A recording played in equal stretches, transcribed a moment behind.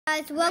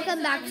Guys,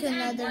 welcome back to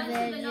another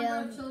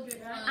video.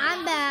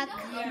 I'm back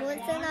with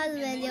another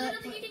video.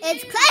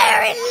 It's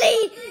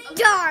currently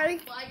dark.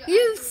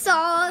 You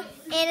saw, and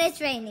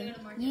it's raining.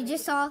 You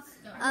just saw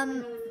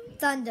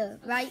thunder,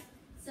 right?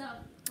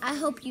 I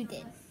hope you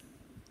did.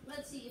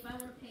 Let's see if I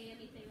want to pay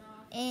anything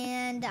off.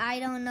 And I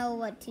don't know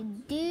what to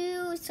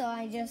do, so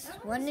I just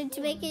wanted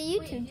to make a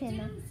YouTube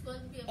channel.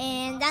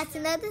 And that's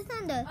another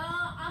thunder.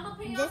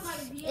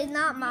 This is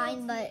not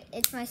mine, but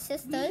it's my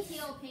sister's.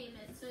 Retail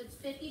payment, so it's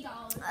 $50.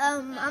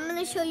 I'm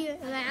gonna show you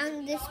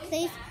around this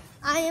place.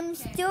 I am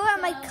still at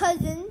my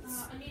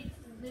cousin's,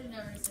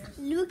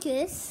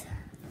 Lucas,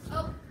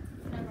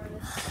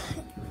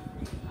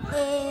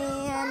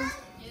 and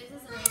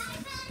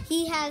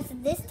he has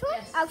this toy.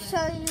 I'll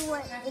show you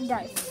what it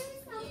does.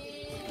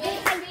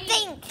 I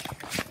think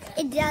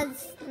it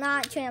does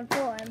not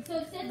transform,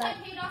 but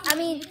I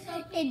mean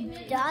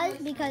it does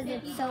because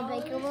it's so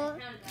breakable.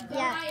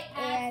 Yeah,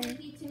 and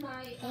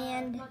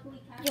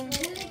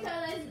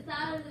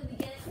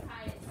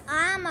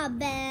I'm a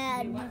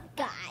bad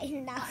guy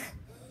now.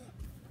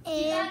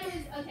 And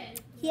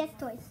he has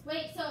toys.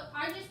 Wait, so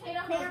I just paid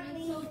off my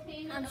retail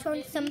payment. I'm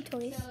showing some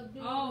toys.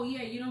 Oh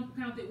yeah, you don't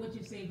count it what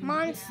you're saving.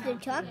 Monster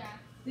truck.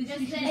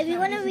 If you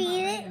want to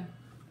read it.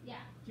 Yeah.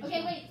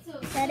 Okay, wait. So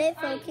Let it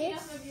I paid focus.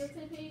 off my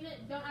retail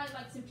payment. Don't I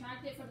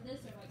subtract it from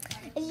this or like?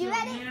 If you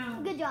read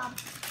it, good job.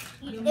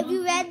 If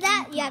you read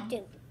that, you have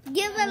to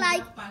give a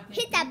like,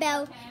 hit that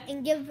bell,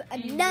 and give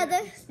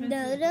another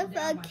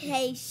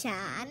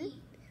notification.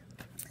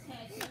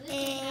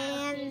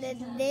 And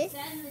this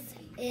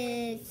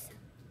is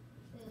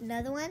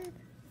another one.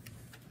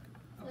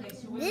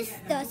 This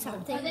does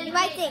something. You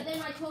might think,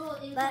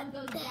 but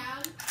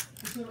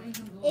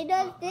it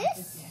does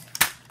this,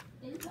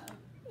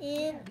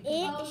 and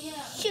it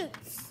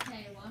shoots.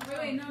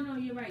 Wait, no,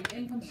 you're right.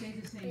 Your income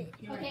stays the same.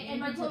 You're Okay, right. and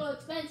my total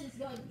expenses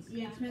goes.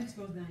 Your expense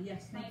goes down.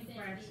 Yes, thank you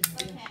for asking.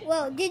 Yes. Okay.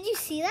 Well, did you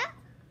see that?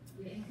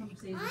 Your income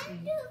stays the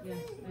same. Yes,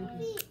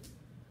 thank you.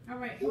 All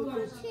right, who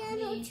goes?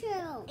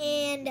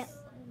 And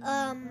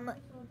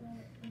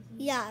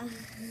yeah.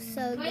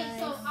 So Wait,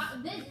 so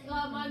guys, this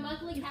my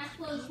monthly cash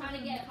flow is trying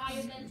to get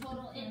higher than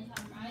total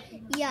income,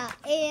 right? yeah.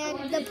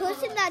 And the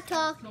person that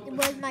talked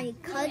was my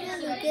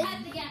cousin Lucas,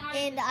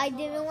 and I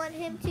didn't want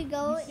him to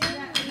go in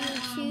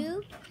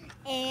YouTube.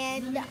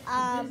 And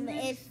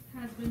if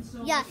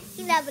yeah,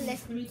 he never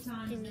listened to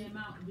me.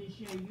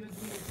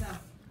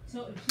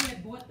 So if she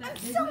had bought that I'm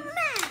so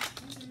mad.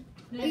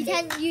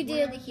 Pretend you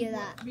didn't hear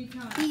that.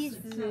 He's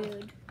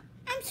rude.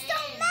 I'm so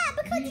mad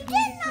because you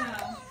did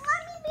not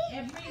let me be.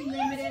 Every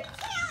limited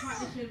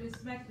partnership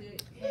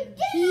respected.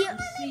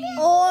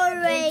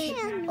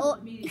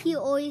 He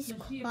always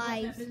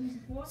cries.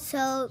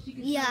 So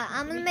yeah,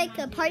 I'm gonna make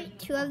a part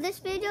 2 of this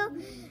video,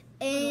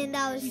 and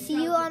I'll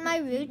see you on my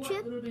road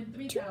trip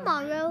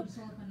tomorrow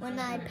when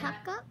I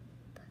pack up.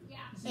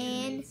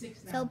 And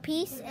so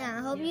peace, and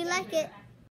I hope you like it.